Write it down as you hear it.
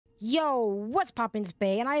Yo, what's poppin',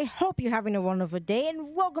 Spay? And I hope you're having a wonderful day,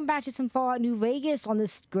 and welcome back to some Fallout New Vegas on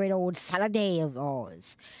this great old Saturday of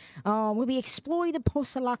ours. We'll be exploring the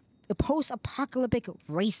post-apocalyptic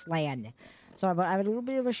wasteland. Sorry, but I have a little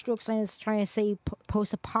bit of a stroke science trying to say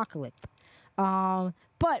post-apocalypse.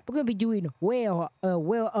 But we're gonna be doing where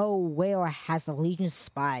has the Legion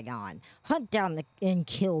spy gone? Hunt down and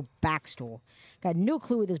kill Baxter. Got no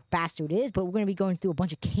clue where this bastard is, but we're gonna be going through a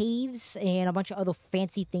bunch of caves and a bunch of other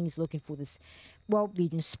fancy things looking for this, well,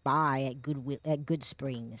 Legion spy at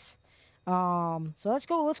Goodsprings. So let's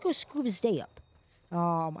go screw this day up.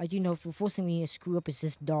 I do know the first thing we need to screw up is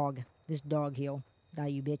this dog here. Die,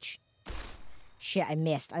 you bitch. Shit, I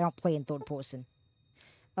missed. I don't play in third person.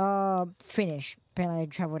 Finish. Apparently I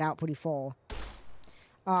traveled out pretty far.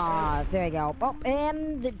 There you go. Oh,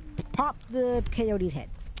 and pop the coyote's head.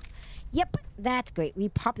 Yep, that's great. We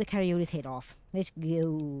popped the coyote's head off. Let's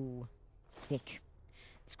go. Thick.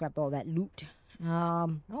 Let's grab all that loot.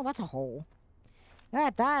 Oh, that's a hole.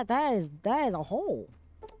 That is a hole.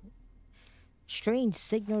 Strange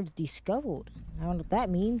signal discovered. I don't know what that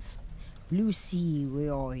means. Lucy,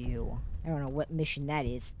 where are you? I don't know what mission that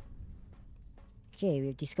is. Okay,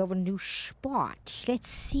 we've discovered a new spot. Let's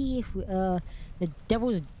see if the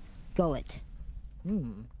Devil's Gullet.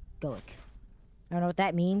 Gullet. I don't know what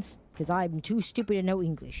that means, because I'm too stupid to know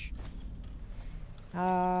English.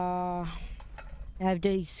 I've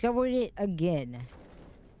discovered it again.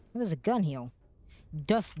 Oh, there's a gun here.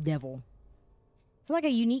 Dust Devil. It's like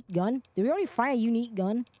a unique gun. Did we already find a unique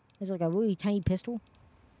gun? It's like a really tiny pistol.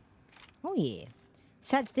 Oh yeah.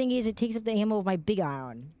 Sad thing is, it takes up the ammo of my big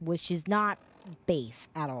iron, which is not base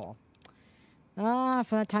at all. For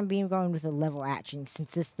that time being, going with a level action,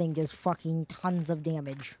 since this thing does fucking tons of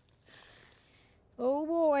damage. Oh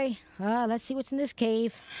boy. Let's see what's in this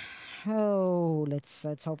cave. Oh, let's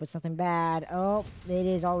hope it's nothing bad. Oh, it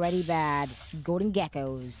is already bad. Golden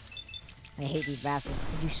geckos. I hate these bastards.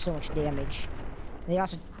 They do so much damage. They're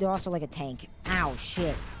also like a tank. Ow,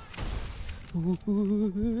 shit. Go.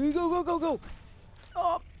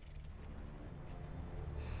 Oh.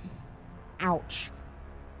 Ouch.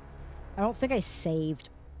 I don't think I saved.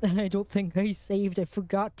 I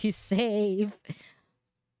forgot to save.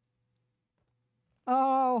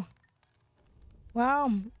 Oh.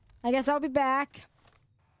 Well, I guess I'll be back.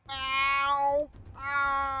 Ow.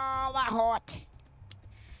 Oh, that hurt.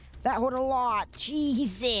 That hurt a lot.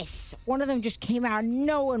 Jesus. One of them just came out of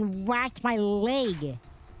nowhere and whacked my leg.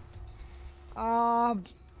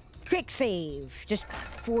 Quick save. Just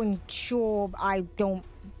for ensure I don't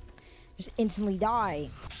just instantly die.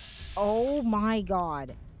 Oh my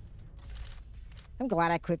god. I'm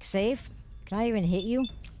glad I quick save. Can I even hit you?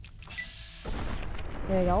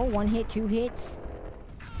 There you go. 1 hit, 2 hits.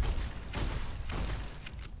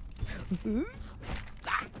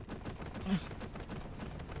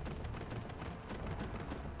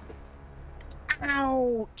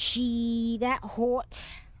 Ouchie, that hurt.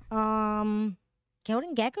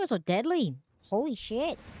 Golden geckos are deadly. Holy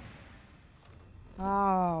shit.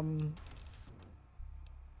 Can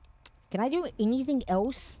I do anything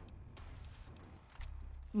else?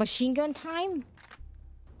 Machine gun time?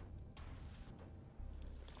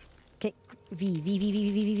 Okay,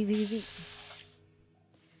 V.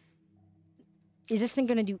 Is this thing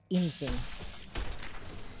gonna do anything?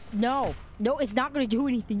 No, it's not gonna do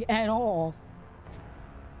anything at all.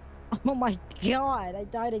 Oh my god, I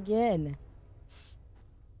died again.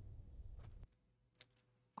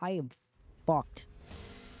 I am fucked.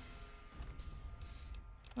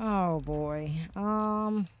 Oh boy.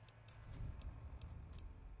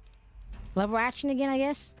 Level action again, I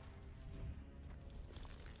guess?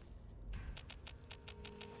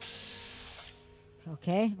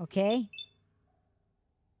 Okay.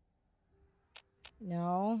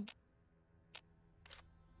 No.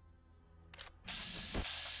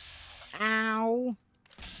 Ow.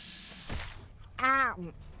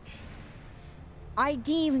 I didn't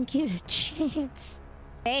even get a chance.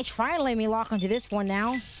 Hey, it's finally let me lock onto this one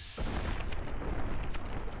now.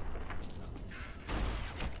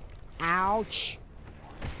 Ouch.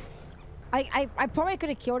 I probably could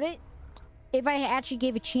have killed it if I actually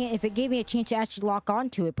gave a chance, if it gave me a chance to actually lock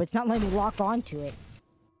onto it, but it's not letting me lock onto it.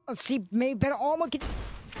 Let's see, maybe better armor can...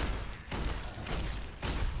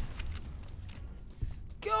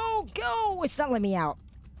 Go! It's not letting me out.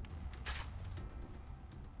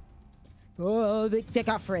 Oh, they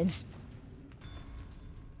got friends.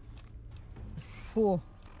 Cool.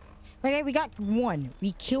 Okay, we got one.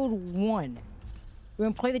 We killed one. We're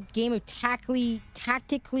gonna play the game of tactically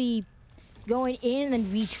going in and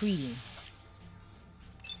then retreating.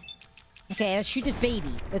 Okay, let's shoot this baby.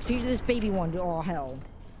 Let's shoot this baby one to all hell.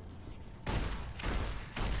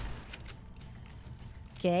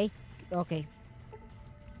 Okay. Okay.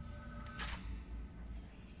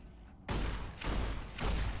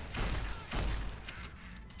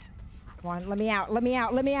 Come on, let me out, let me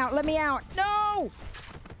out, let me out, let me out! No!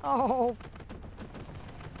 Oh.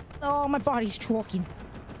 Oh, my body's choking.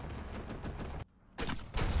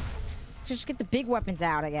 Just get the big weapons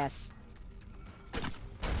out, I guess.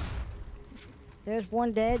 There's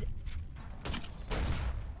one dead.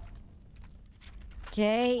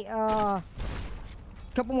 Okay,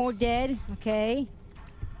 couple more dead. Okay.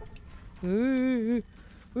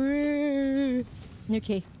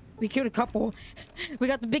 Okay, we killed a couple. We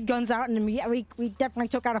got the big guns out, and we definitely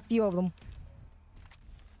took out a few of them.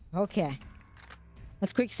 Okay.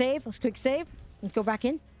 Let's quick save. Let's quick save. Let's go back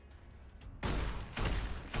in.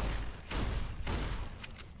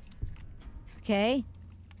 Okay.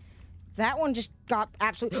 That one just got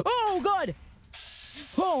absolutely... Oh, God!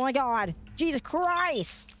 Oh, my God. Jesus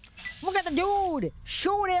Christ! Look at the dude!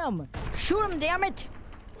 Shoot him! Shoot him, damn it!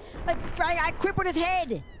 I crippled his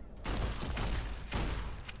head!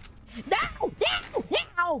 No! No!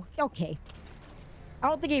 No! Okay. I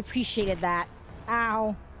don't think he appreciated that.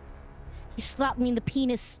 Ow. He slapped me in the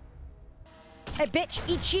penis. Hey, bitch!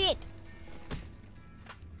 Eat shit!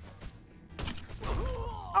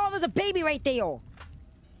 Oh, there's a baby right there!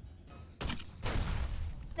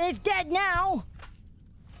 It's dead now!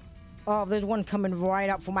 Oh, there's one coming right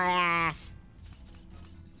up for my ass.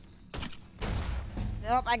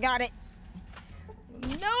 Oh, I got it.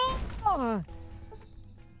 No!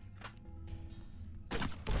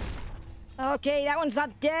 Okay, that one's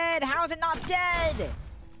not dead. How is it not dead?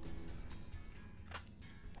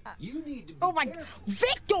 You need to be oh my... careful.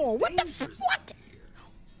 Victor! What the f... What?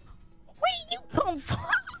 Where did you come from?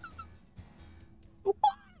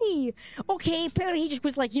 Why? Okay, apparently he just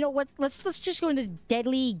was like, you know what? Let's just go in this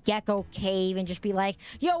deadly gecko cave and just be like,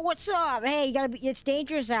 yo, what's up? Hey, you gotta be... It's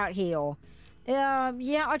dangerous out here.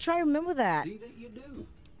 Yeah, I'll try to remember that. See that you do.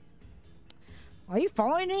 Are you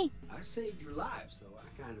following me? I saved your life, so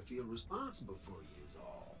I kind of feel responsible for you is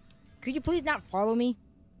all. Could you please not follow me?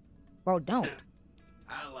 Well, don't.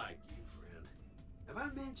 I like you, friend. Have I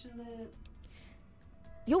mentioned that?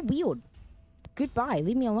 You're weird. Goodbye.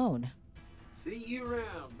 Leave me alone. See you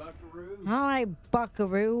around, buckaroo. Hi,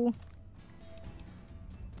 buckaroo.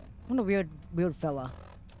 What a weird fella.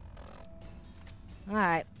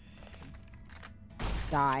 Alright.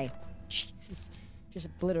 Die. Jesus. Just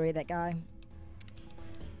obliterate that guy.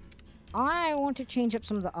 I want to change up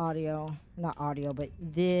some of the audio. Not audio, but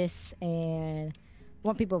this, and I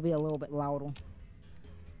want people to be a little bit louder.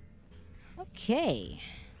 Okay.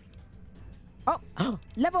 Oh,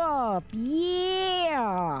 level up!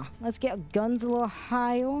 Yeah! Let's get guns a little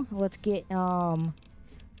higher. Let's get,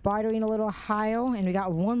 bartering a little higher. And we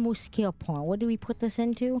got one more skill point. What do we put this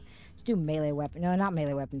into? Let's do melee weapon. No, not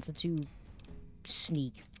melee weapons. Let's do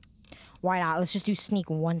sneak. Why not? Let's just do sneak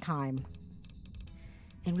one time.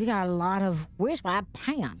 And we got a lot of... Where's my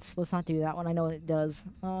pants? Let's not do that one. I know it does.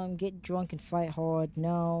 Get drunk and fight hard.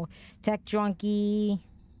 No. Tech junkie.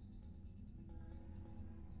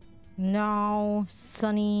 No.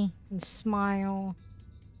 Sunny and smile.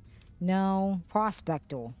 No.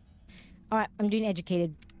 Prospector. Alright, I'm doing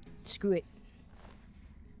educated. Screw it.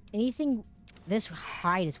 Anything... This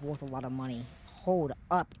hide is worth a lot of money. Hold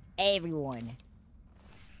up, everyone.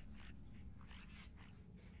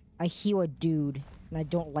 I hear a dude, and I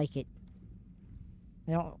don't like it.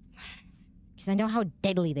 I don't... Because I know how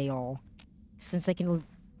deadly they are. Since they can,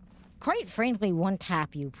 quite frankly,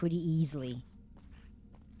 one-tap you pretty easily.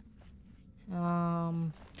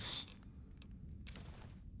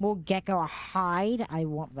 More gecko hide. I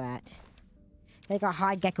want that. They got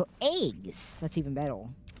hide gecko eggs. That's even better.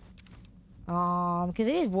 Because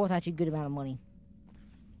it is worth actually a good amount of money.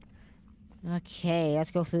 Okay, let's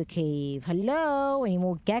go through the cave. Hello? Any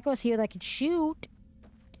more geckos here that I can shoot?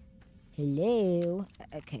 Hello?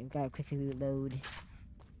 Okay, we gotta quickly reload.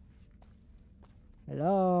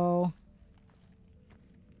 Hello?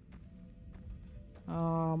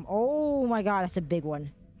 Oh my god, that's a big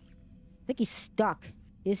one. I think he's stuck.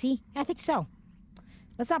 Is he? I think so.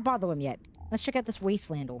 Let's not bother him yet. Let's check out this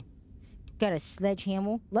wasteland. Got a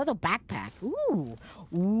sledgehammer. Leather backpack. Ooh.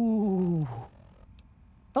 Ooh.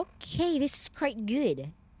 Okay, this is quite good.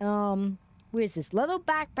 Where is this? Leather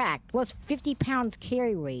backpack plus 50 pounds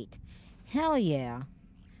carry weight. Hell yeah.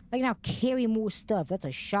 I can now carry more stuff. That's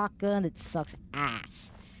a shotgun that sucks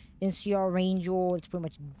ass. NCR Ranger, it's pretty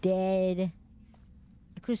much dead.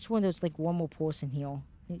 I could have sworn there was like one more person here.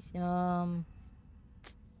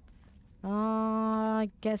 I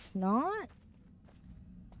guess not.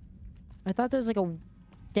 I thought there was like a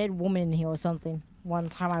dead woman in here or something. One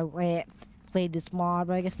time I played this mod,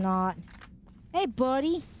 but I guess not. Hey,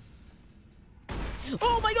 buddy.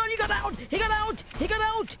 Oh my god, he got out! He got out! He got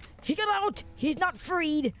out! He got out! He's not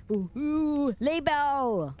freed! Ooh,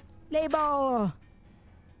 label! Label!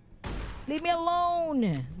 Leave me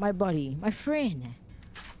alone! My buddy, my friend.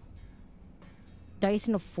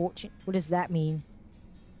 Dyson of Fortune. What does that mean?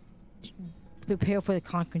 Prepare for the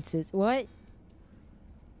conferences. What?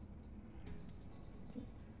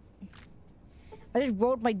 I just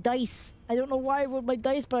rolled my dice. I don't know why I rolled my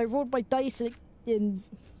dice, but I rolled my dice and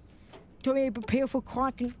told me to prepare for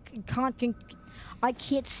I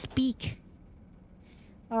can't speak.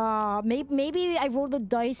 Maybe I rolled the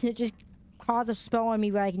dice and it just caused a spell on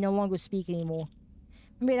me where I can no longer speak anymore.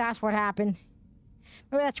 Maybe that's what happened.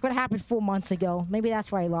 Maybe that's what happened 4 months ago. Maybe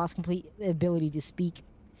that's why I lost complete ability to speak.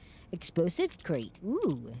 Explosive crate.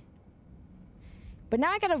 Ooh. But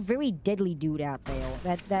now I got a very deadly dude out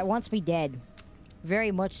there that wants me dead.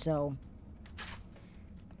 Very much so.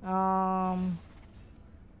 He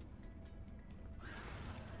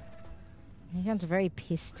sounds very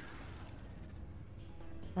pissed.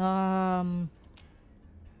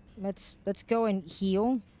 Let's go and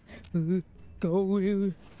heal. Go.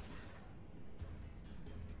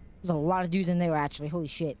 There's a lot of dudes in there actually. Holy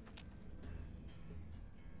shit.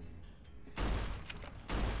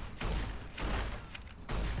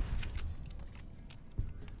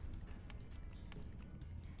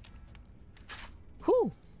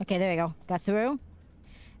 Whew. Okay, there we go. Got through.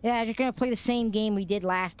 Yeah, just gonna play the same game we did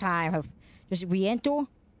last time. Of just re-enter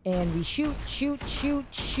and we shoot,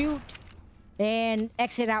 and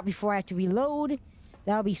exit out before I have to reload.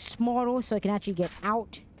 That'll be smarter so I can actually get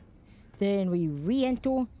out. Then we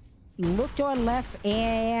re-enter. You look to our left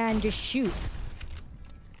and just shoot.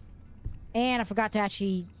 And I forgot to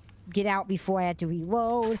actually get out before I had to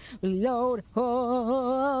reload. Reload.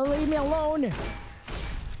 Oh, leave me alone.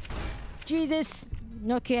 Jesus.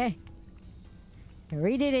 Okay.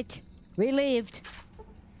 Redid it. Relived.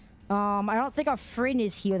 I don't think our friend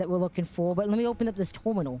is here that we're looking for, but let me open up this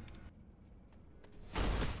terminal.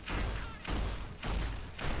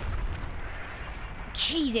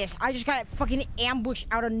 Jesus, I just got fucking ambushed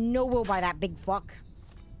out of nowhere by that big fuck.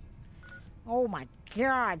 Oh my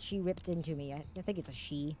god, she ripped into me. I think it's a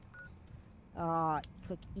she.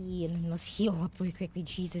 Click E and then let's heal up really quickly.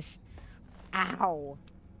 Jesus. Ow.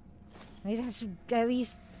 At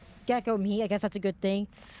least Gecko me. I guess that's a good thing.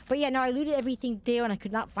 But yeah, no, I looted everything there and I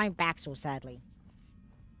could not find Baxter, sadly.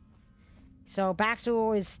 So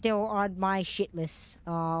Baxter is still on my shit list.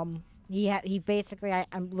 He basically,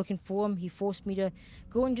 I'm looking for him. He forced me to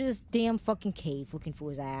go into this damn fucking cave looking for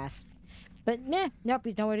his ass. But meh, nope,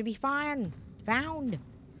 he's nowhere to be found.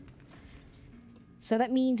 So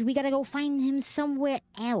that means we gotta go find him somewhere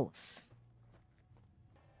else.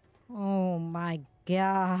 Oh my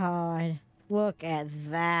god. Look at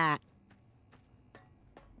that.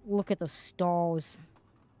 Look at the stars.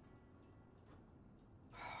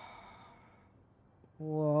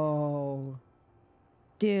 Whoa.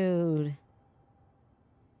 Dude.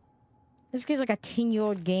 This game's like a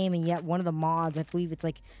 10-year-old game, and yet one of the mods, I believe it's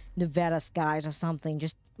like Nevada Skies or something.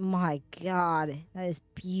 Just, my god. That is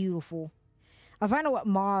beautiful. I find out what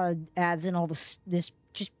mod adds in all this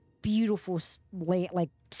just beautiful like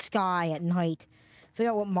sky at night.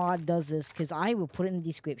 Figure out what mod does this, because I will put it in the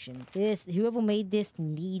description. Whoever made this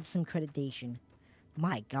needs some creditation.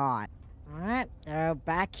 My god. Alright,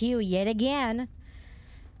 back here yet again.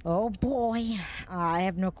 Oh boy. I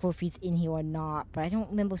have no clue if he's in here or not, but I don't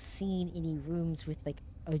remember seeing any rooms with like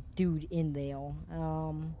a dude in there.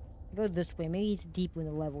 I go this way. Maybe he's deeper in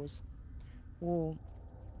the levels. Well,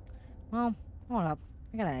 hold up.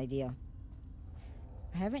 I got an idea.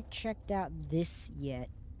 I haven't checked out this yet.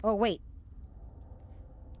 Oh, wait.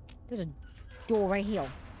 There's a door right here.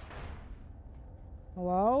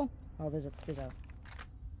 Hello? Oh, there's a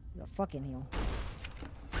fuck in here.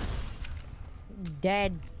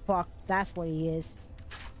 Dead fuck. That's what he is.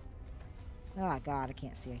 Oh god, I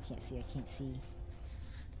can't see.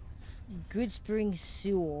 Goodsprings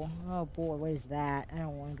sewer. Oh boy, what is that? I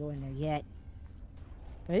don't want to go in there yet.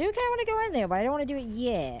 But I do kind of want to go in there, but I don't want to do it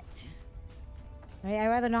yet. I'd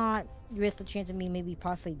rather not risk the chance of me maybe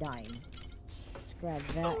possibly dying. Let's grab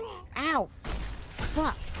that. Ow!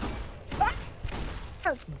 Fuck! Fuck!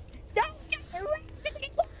 Oh.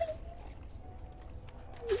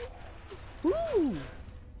 Ooh!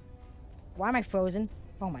 Why am I frozen?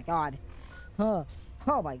 Oh my god. Huh.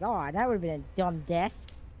 Oh my god, that would have been a dumb death.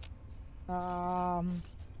 I'm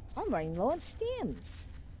running low on stems.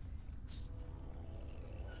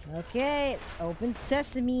 Okay, open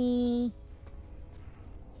sesame.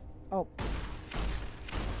 Oh.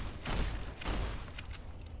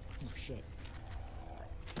 Oh shit.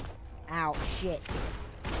 Ow, shit.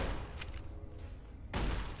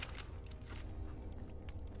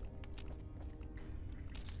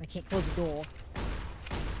 I can't close the door.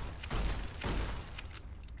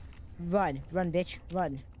 Run. Run, bitch.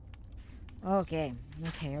 Run. Okay.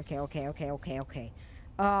 Okay.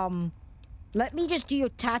 Let me just do your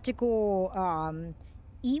tactical,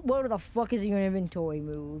 eat whatever the fuck is in your inventory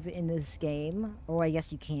move in this game. Or I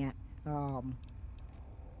guess you can't.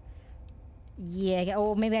 Yeah,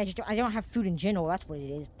 or maybe I don't have food in general, that's what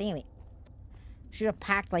it is. Damn it. Should have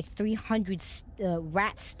packed like 300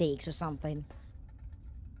 rat steaks or something.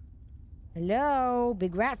 Hello,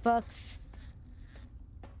 big rat fucks.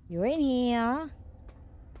 You're in here.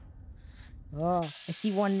 Oh, I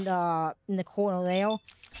see one in the corner there.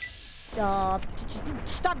 Just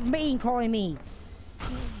stop mating calling me.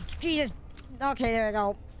 Jesus. Okay, there we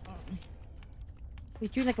go. He's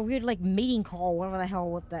doing like a weird like mating call, whatever the hell.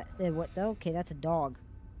 What that? What? Okay, that's a dog.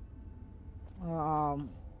 What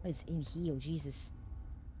is in here? Jesus.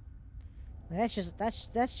 That's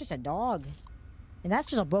just a dog, and that's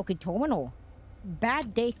just a broken terminal.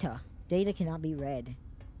 Bad data. Data cannot be read.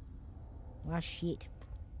 Ah, shit.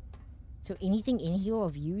 So anything in here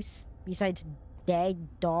of use besides dead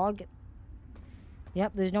dog?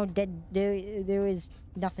 Yep, there's no dead. There is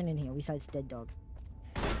nothing in here besides dead dog.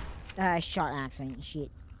 Shot accident. Shit.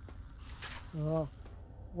 Oh,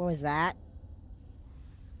 what was that?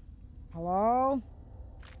 Hello?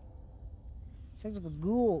 Sounds like a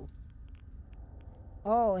ghoul.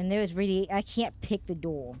 Oh, and there's really. I can't pick the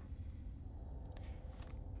door.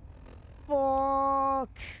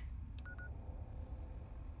 Fuck.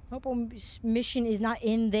 Hope our mission is not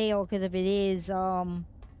in there, because if it is, I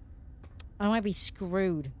might be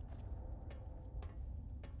screwed.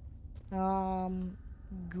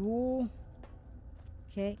 Ghoul.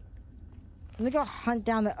 Okay. Let me go hunt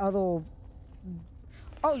down the other.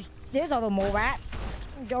 Oh, there's other mole rat.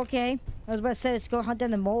 Okay. I was about to say let's go hunt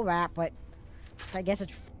down the mole rat, but I guess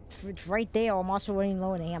it's right there. I'm also running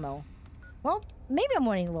low on ammo. Well, maybe I'm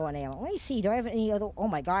running low on ammo. Let me see. Do I have any other? Oh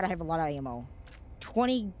my god, I have a lot of ammo.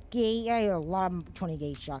 20 gauge. I have a lot of 20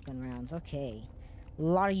 gauge shotgun rounds. Okay. A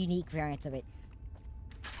lot of unique variants of it.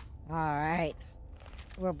 Alright.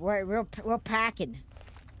 We're packing.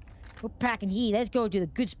 We're packing heat. Let's go to the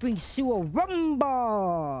Goodsprings sewer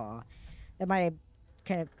rumba. That might have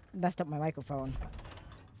kind of messed up my microphone.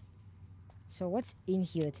 So what's in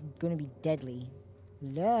here that's gonna be deadly?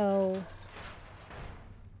 Hello?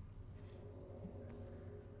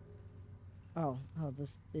 Oh,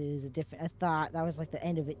 this is a different. I thought that was like the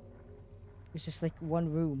end of it. It was just like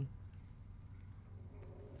one room.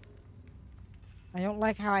 I don't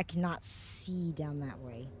like how I cannot see down that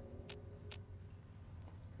way.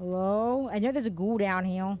 Hello? I know there's a ghoul down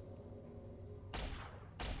here.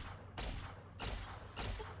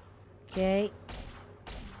 Okay.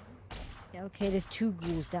 Okay, there's two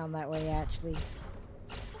ghouls down that way, actually.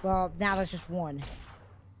 Well, now there's just one.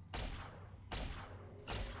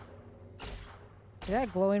 Is that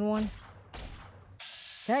a glowing one?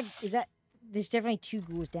 Is that... There's definitely two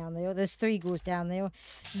ghouls down there. There's three ghouls down there.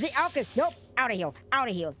 Okay, nope. Out of here. Out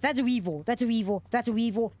of here. That's a weevil. That's a weevil. That's a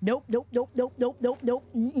weevil. Nope. Not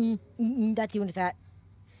doing that.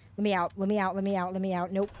 Let me out.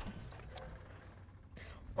 Nope.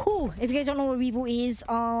 Whew. If you guys don't know what weevil is,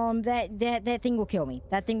 that thing will kill me.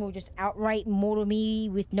 That thing will just outright mortal me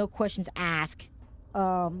with no questions asked.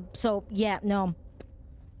 So, yeah, no.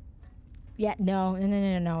 Yeah, no.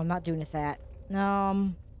 I'm not doing that.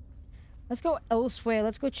 Let's go elsewhere.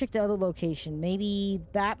 Let's go check the other location. Maybe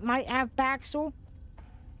that might have Baxter.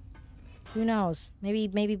 Who knows?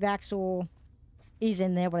 Maybe Baxter is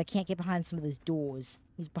in there, but I can't get behind some of those doors.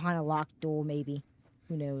 He's behind a locked door, maybe.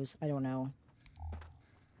 Who knows? I don't know.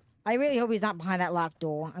 I really hope he's not behind that locked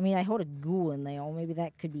door. I mean, I heard a ghoul in there. Or maybe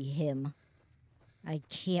that could be him. I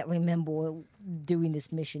can't remember doing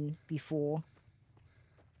this mission before.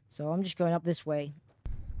 So I'm just going up this way.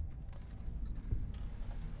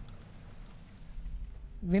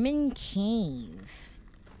 Rimmon Cave.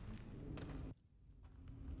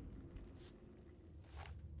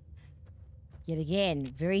 Yet again,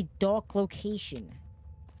 very dark location.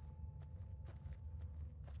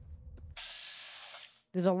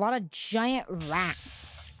 There's a lot of giant rats.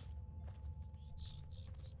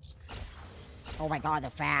 Oh my god,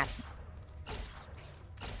 they're fast.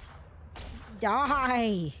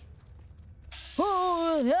 Die!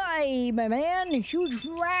 Oh, hi, my man! Huge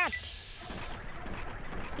rat!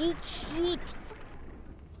 Eat shit!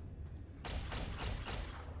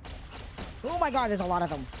 Oh my god, there's a lot of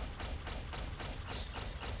them.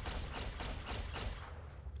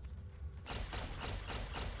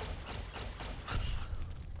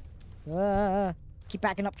 Keep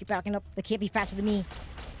backing up, keep backing up. They can't be faster than me.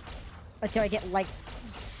 Until I get, like,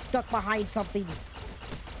 stuck behind something.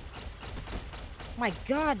 My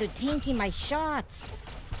god, they're tanking my shots.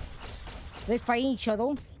 They're fighting each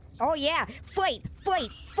other. Oh, yeah. Fight, fight,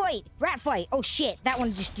 fight. Rat fight. Oh, shit. That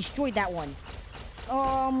one just destroyed that one.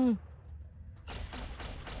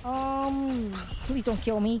 Please don't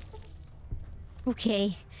kill me.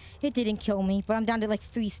 Okay. It didn't kill me, but I'm down to like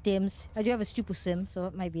 3 stims. I do have a super sim, so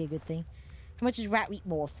that might be a good thing. How much is rat meat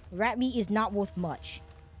worth? Rat meat is not worth much.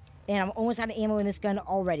 And I'm almost out of ammo in this gun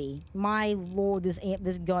already. My lord, this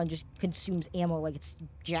gun just consumes ammo like it's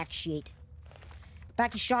jack shit.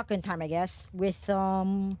 Back to shotgun time, I guess. With,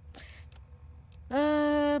 let's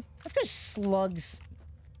go slugs.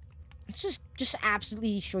 Let's just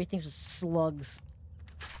absolutely destroy things with slugs.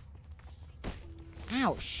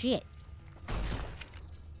 Ow, shit.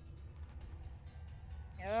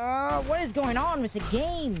 What is going on with the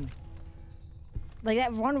game? Like,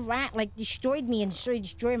 that one rat, like, destroyed me and started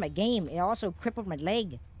destroying my game. It also crippled my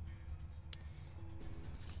leg.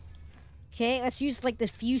 Okay, let's use, like, the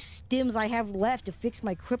few stims I have left to fix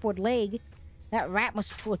my crippled leg. That rat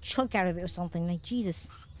must pull a chunk out of it or something. Like, Jesus.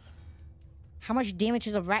 How much damage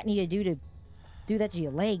does a rat need to do that to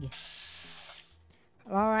your leg?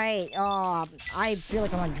 Alright, I feel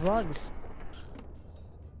like I'm on drugs.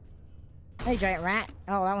 Hey, giant rat.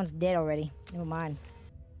 Oh, that one's dead already. Never mind.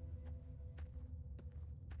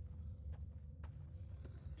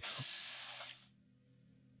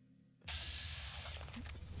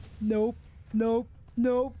 Nope. Nope.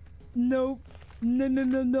 Nope. Nope. No, no,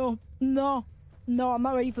 no, no. No. No, I'm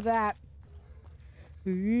not ready for that.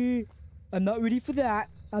 I'm not ready for that.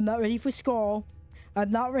 I'm not ready for Skull. I'm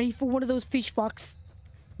not ready for one of those fish fucks.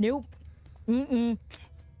 Nope.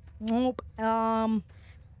 Nope.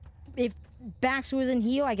 If Baxter was in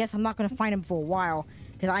here, I guess I'm not gonna find him for a while.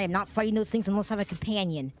 Because I am not fighting those things unless I have a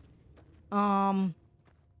companion. I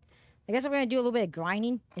guess I'm gonna do a little bit of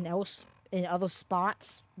grinding in other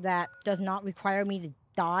spots that does not require me to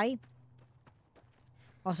die.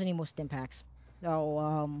 Also need more stim packs.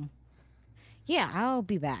 So, yeah, I'll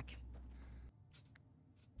be back.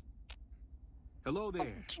 Hello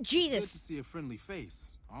there. Oh, Jesus. It's good to see a friendly face.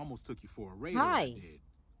 I almost took you for a raider. Hi. I did.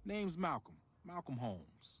 Name's Malcolm. Malcolm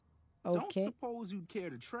Holmes. Okay. Don't suppose you'd care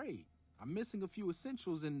to trade. I'm missing a few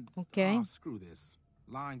essentials and... Okay. Oh, screw this.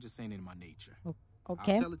 Lying just ain't in my nature.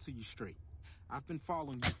 Okay. I'll tell it to you straight. I've been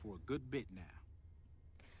following you for a good bit now.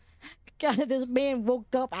 God, this man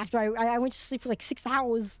woke up after I went to sleep for like 6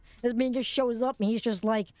 hours. This man just shows up and he's just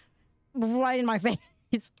like right in my face.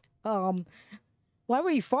 Why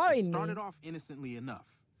were you following me? It started off innocently enough.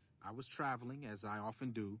 I was traveling, as I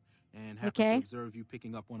often do, and happened to observe you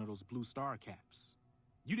picking up one of those blue star caps.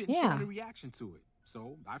 You didn't show any reaction to it,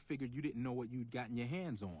 so I figured you didn't know what you'd gotten your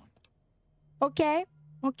hands on. Okay.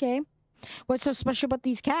 Okay. What's so special about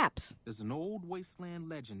these caps? There's an old wasteland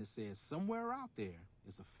legend that says somewhere out there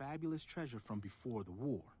is a fabulous treasure from before the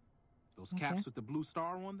war. Those caps with the blue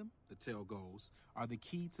star on them, the tale goes, are the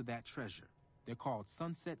key to that treasure. They're called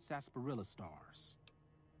sunset sarsaparilla stars.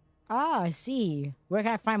 Ah, I see. Where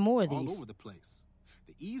can I find more of these? All over the place.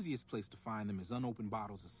 The easiest place to find them is unopened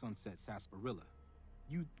bottles of sunset sarsaparilla.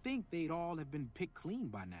 You'd think they'd all have been picked clean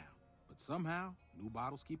by now, but somehow new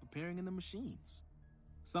bottles keep appearing in the machines.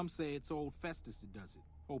 Some say it's old Festus that does it,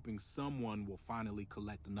 hoping someone will finally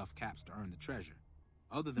collect enough caps to earn the treasure.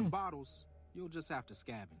 Other than bottles, you'll just have to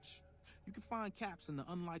scavenge. You can find caps in the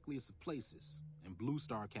unlikeliest of places, and blue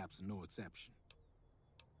star caps are no exception.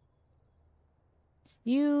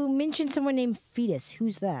 You mentioned someone named Fetus.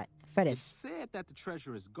 Who's that? Fetus. It's said that the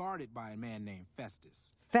treasure is guarded by a man named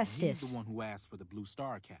Festus. Festus. He's the one who asked for the blue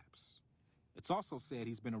star caps. It's also said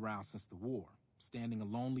he's been around since the war, standing a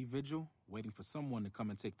lonely vigil, waiting for someone to come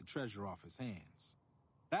and take the treasure off his hands.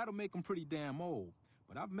 That'll make him pretty damn old,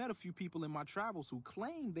 but I've met a few people in my travels who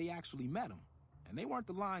claim they actually met him, and they weren't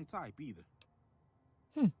the lying type either.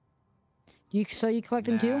 So you collect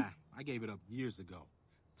them too? I gave it up years ago.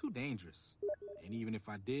 Too dangerous. And even if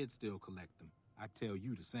I did still collect them, I'd tell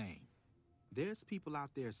you the same. There's people out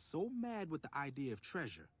there so mad with the idea of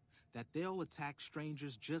treasure that they'll attack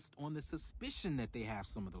strangers just on the suspicion that they have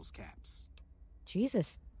some of those caps.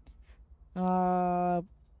 Jesus.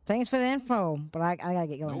 Thanks for the info, but I gotta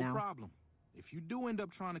get going now. No problem. If you do end up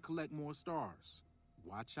trying to collect more stars,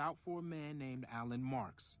 watch out for a man named Alan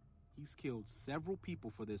Marks. He's killed several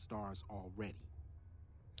people for their stars already.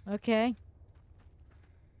 Okay.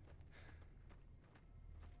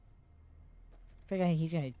 Figure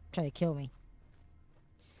he's gonna try to kill me.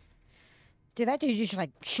 Dude, that dude just like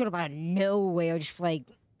showed up out of nowhere, just like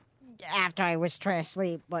after I was trying to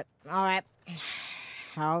sleep. But all right,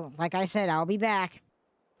 Like I said, I'll be back.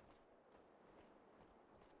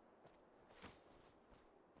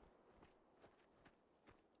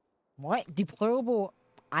 What? Deployable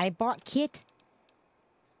iBot kit?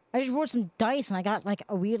 I just rolled some dice and I got like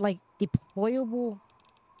a weird like deployable.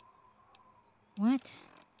 What?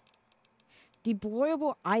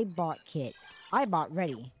 Deployable iBot kit. iBot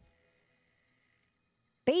ready.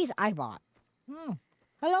 Base iBot. Oh.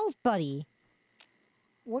 Hello, buddy.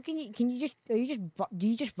 What can you just, do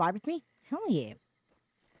you just vibe with me? Hell yeah.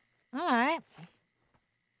 Alright.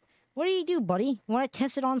 What do you do, buddy? Want to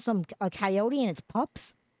test it on a coyote and its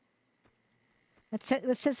pups? Let's test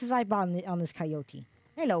this iBot on this coyote.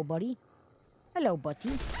 Hello, buddy. Hello,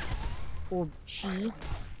 buddy. Or she.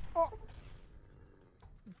 Oh.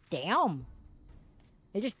 Damn.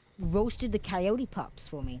 They just roasted the coyote pups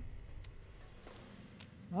for me.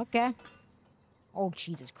 Okay. Oh,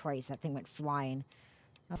 Jesus Christ. That thing went flying.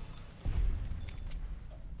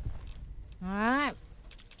 Alright.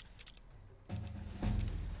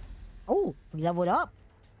 Oh, we leveled up.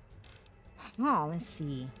 Oh, let's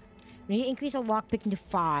see. We need to increase our lockpicking to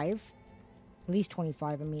 5. At least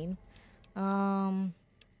 25, I mean.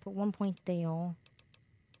 Put 1 point there.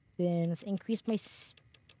 Then let's increase my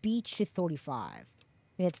speech to 35.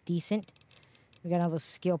 That's decent. We got another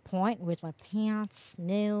skill point. Where's my pants?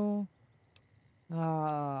 No. You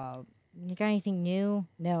got anything new?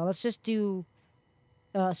 No, let's just do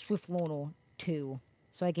Swift Loner 2.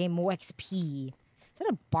 So I gain more XP. Is that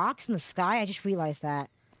a box in the sky? I just realized that.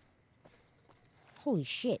 Holy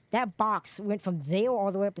shit. That box went from there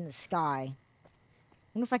all the way up in the sky.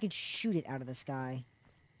 I wonder if I could shoot it out of the sky.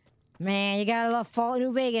 Man, you gotta love Fallout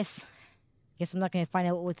New Vegas. Guess I'm not gonna find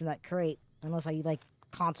out what's in that crate. Unless I like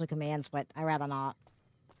console commands, but I'd rather not.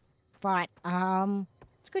 But,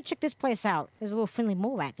 let's go check this place out. There's a little friendly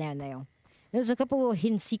mole rat down there. There's a couple little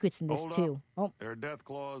hidden secrets in this, too. Oh. There are death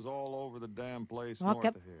claws all over the damn place north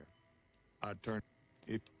of here. I'd turn...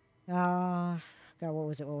 God, what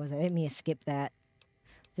was it? I didn't mean to skip that.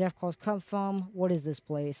 The death claws come from... What is this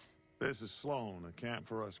place? This is Sloan, a camp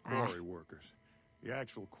for us quarry workers. The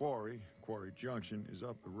actual quarry, Quarry Junction, is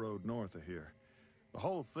up the road north of here. The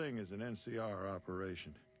whole thing is an NCR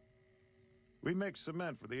operation. We make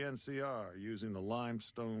cement for the NCR using the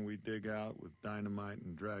limestone we dig out with dynamite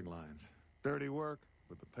and drag lines. Dirty work,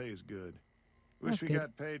 but the pay's good. Wish we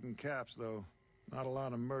got paid in caps, though. Not a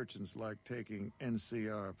lot of merchants like taking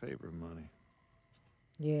NCR paper money.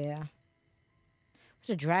 Yeah. What's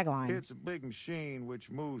a drag line? It's a big machine which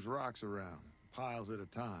moves rocks around, piles at a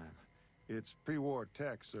time. It's pre-war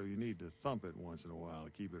tech, so you need to thump it once in a while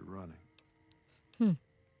to keep it running. You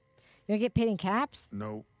don't get paid in caps?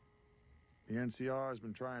 Nope. The NCR has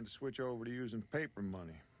been trying to switch over to using paper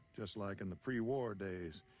money, just like in the pre-war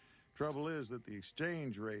days. Trouble is that the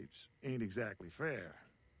exchange rates ain't exactly fair.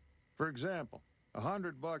 For example,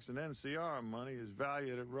 $100 in NCR money is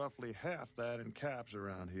valued at roughly half that in caps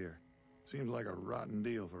around here. Seems like a rotten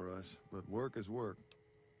deal for us, but work is work.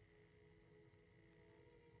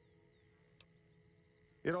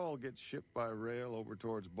 It all gets shipped by rail over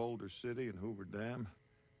towards Boulder City and Hoover Dam.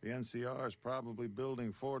 The NCR is probably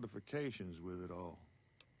building fortifications with it all.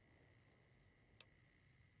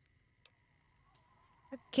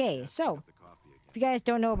 Okay, so, if you guys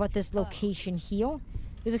don't know about this location here,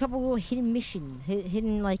 there's a couple little hidden missions,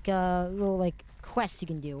 hidden, like, little, like, quests you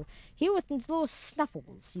can do. Here with these little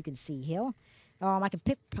snuffles you can see here. I can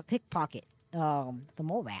pickpocket, the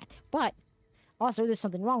mole rat. But, also, there's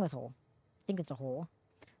something wrong with her. I think it's a her.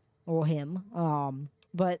 Or him.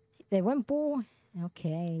 But, they went bull.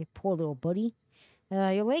 Okay, poor little buddy.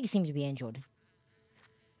 Your leg seems to be injured.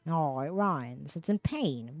 Oh, it rhymes. It's in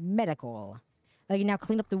pain. Medical. I can now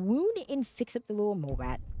clean up the wound and fix up the little mole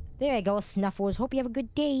rat. There you go, Snuffles. Hope you have a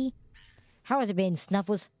good day. How has it been,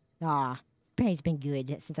 Snuffles? It's been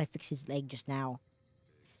good since I fixed his leg just now.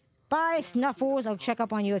 Bye, Snuffles. I'll check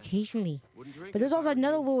up on you occasionally. But there's also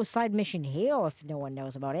another little side mission here, if no one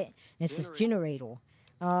knows about it. And it's this generator.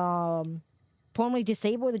 Permanently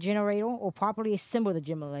disable the generator or properly assemble the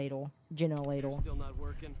generator. Still not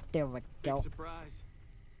working. There we go. Big surprise.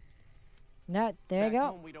 No, there you Back go.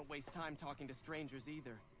 home, we don't waste time talking to strangers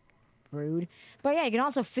either. Rude. But yeah, you can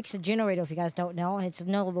also fix the generator if you guys don't know. And it's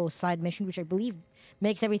another little side mission, which I believe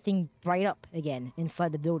makes everything bright up again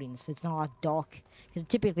inside the buildings. It's not all dark. Because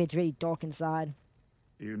typically it's really dark inside.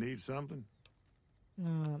 You need something?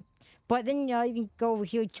 But then you can go over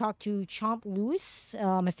here and talk to Chomp Lewis.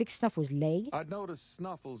 I fixed Snuffles' leg. I'd noticed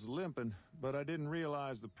Snuffles limping, but I didn't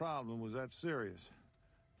realize the problem was that serious.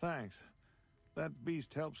 Thanks. That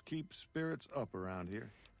beast helps keep spirits up around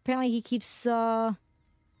here. Apparently he keeps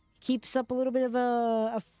keeps up a little bit of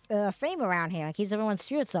a fame around here. It keeps everyone's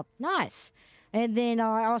spirits up. Nice. And then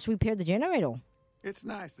I also repaired the generator. It's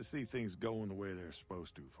nice to see things going the way they're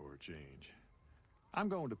supposed to for a change. I'm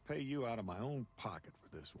going to pay you out of my own pocket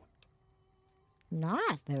for this one.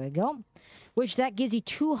 Nice. There we go. Which that gives you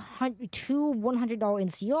two $100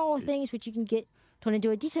 NCO things, which you can get turned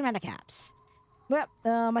into a decent amount of caps. Well,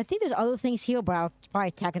 I think there's other things here, but I'll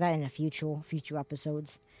probably tackle that in the future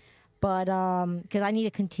episodes. But because I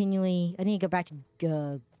need to go back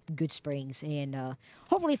to Goodsprings and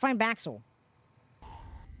hopefully find Baxter.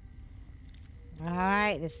 All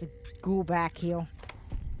right, there's the ghoul back here.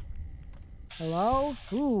 Hello?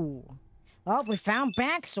 Ooh. Oh, we found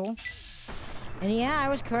Baxter. And yeah, I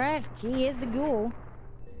was correct. He is the ghoul.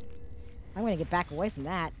 I'm gonna get back away from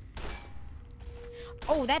that.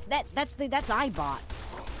 Oh, that's iBot.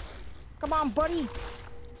 Come on, buddy.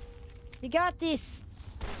 You got this.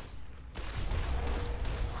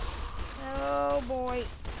 Oh boy.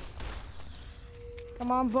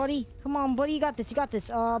 Come on, buddy. Come on, buddy. You got this. You got this.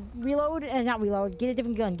 Reload. Not reload. Get a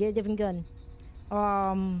different gun. Get a different gun.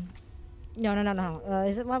 No.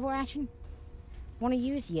 Is it level action? Want to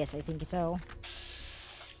use? Yes, I think so.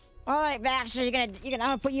 All right, Baxter. I'm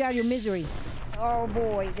gonna put you out of your misery. Oh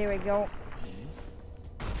boy. There we go.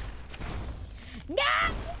 No!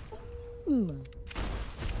 And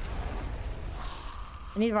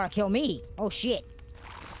he's gonna kill me. Oh shit.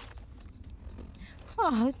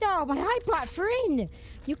 Oh no, my iPod friend!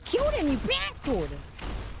 You killed him, you bastard!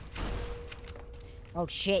 Oh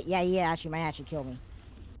shit, yeah, might actually kill me.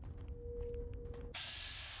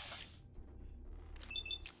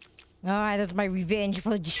 Alright, that's my revenge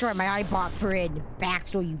for destroying my iBot friend,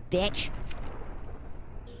 Baxter, you bitch.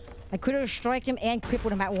 I could have striked him and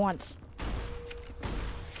crippled him at once.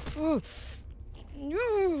 God,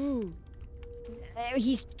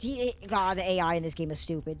 the AI in this game is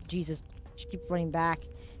stupid. Jesus, just keep running back.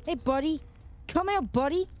 Hey, buddy. Come here,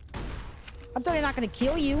 buddy. I'm totally not gonna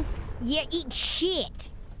kill you. Yeah, eat shit.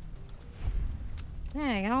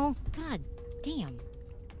 There you go. God damn.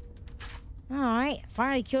 Alright,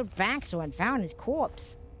 finally killed Baxter and found his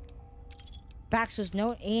corpse. Baxter's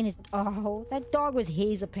note and his... Oh, that dog was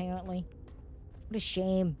his, apparently. What a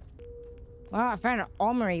shame. Well, I found an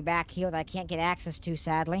armory back here that I can't get access to,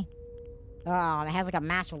 sadly. Oh, it has like a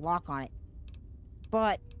master lock on it.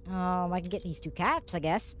 But, I can get these 2 caps, I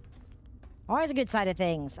guess. Always a good side of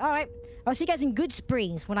things. Alright, I'll see you guys in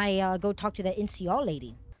Goodsprings when I go talk to that NCR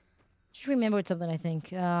lady. Just remembered something, I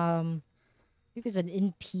think. I think there's an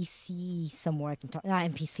NPC somewhere I can talk. Not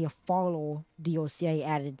NPC, a follow DLC I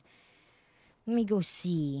added. Let me go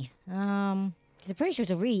see. I'm pretty sure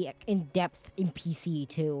it's a really in-depth NPC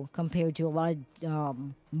too, compared to a lot of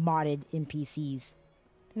modded NPCs.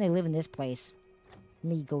 I think they live in this place.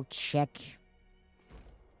 Let me go check.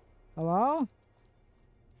 Hello?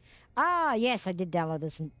 Ah, yes, I did download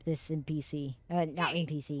this NPC. Not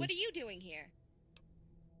NPC. What are you doing here?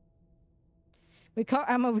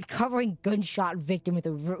 I'm a recovering gunshot victim with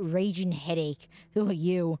a raging headache. Who are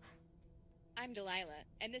you? I'm Delilah,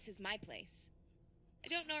 and this is my place. I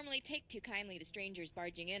don't normally take too kindly to strangers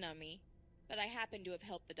barging in on me, but I happen to have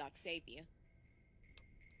helped the doc save you.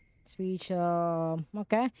 Speech,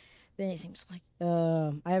 okay. Then it seems like,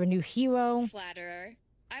 I have a new hero. Flatterer.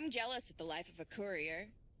 I'm jealous of the life of a courier.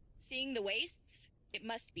 Seeing the wastes, it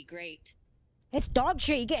must be great. It's dog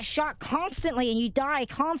shit. You get shot constantly, and you die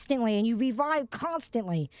constantly, and you revive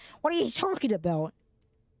constantly. What are you talking about?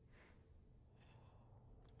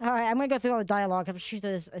 Alright, I'm gonna go through all the dialogue. I'm sure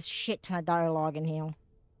there's a shit ton of dialogue in here.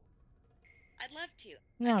 I'd love to.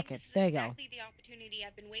 Yeah, okay, there you go. Exactly the opportunity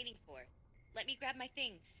I've been waiting for. Let me grab my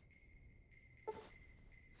things.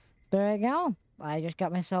 There you go. I just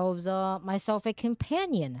got myself a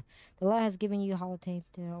companion. The law has given you holotape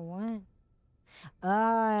to what?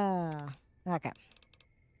 Okay.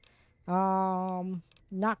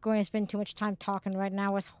 Not going to spend too much time talking right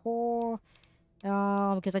now with her.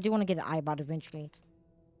 Because I do want to get an iBot eventually.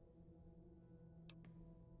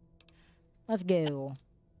 Let's go.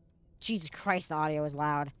 Jesus Christ, the audio is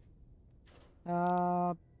loud.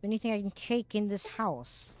 Anything I can take in this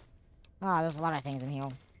house? There's a lot of things in here.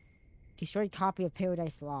 Destroyed copy of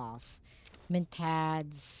Paradise Lost.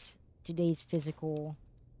 Mentats. Today's physical.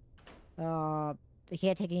 I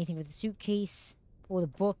can't take anything with the suitcase or the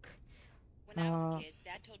book. When I was a kid,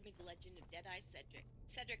 Dad told me the legend of Dead Eye Cedric.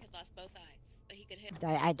 Cedric had lost both eyes, but he could hit.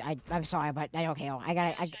 I'm sorry, but I don't care.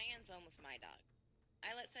 Cheyenne's almost my dog.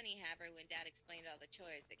 I let Sunny have her when Dad explained all the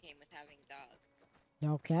chores that came with having a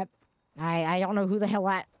dog. Okay. I don't know who the hell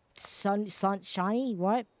that Shiny?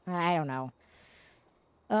 What? I don't know.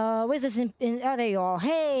 Where's this oh, there you are.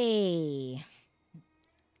 Hey!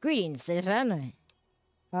 Greetings, citizen.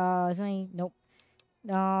 Is there any... Nope.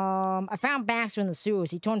 I found Baxter in the sewers.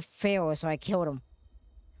 He turned feral, so I killed him.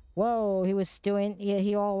 Whoa, he was still in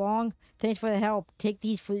here all along? Thanks for the help. Take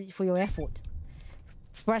these for your effort.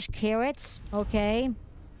 Fresh carrots, okay.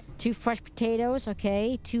 2 fresh potatoes,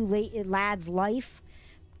 okay. 2 lad's life.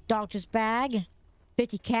 Doctor's bag.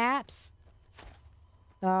 50 caps.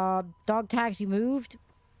 Dog tags removed.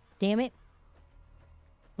 Damn it.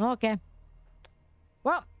 Okay.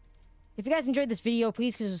 Well, if you guys enjoyed this video,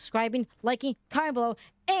 please consider subscribing, liking, comment below,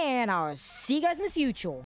 and I'll see you guys in the future.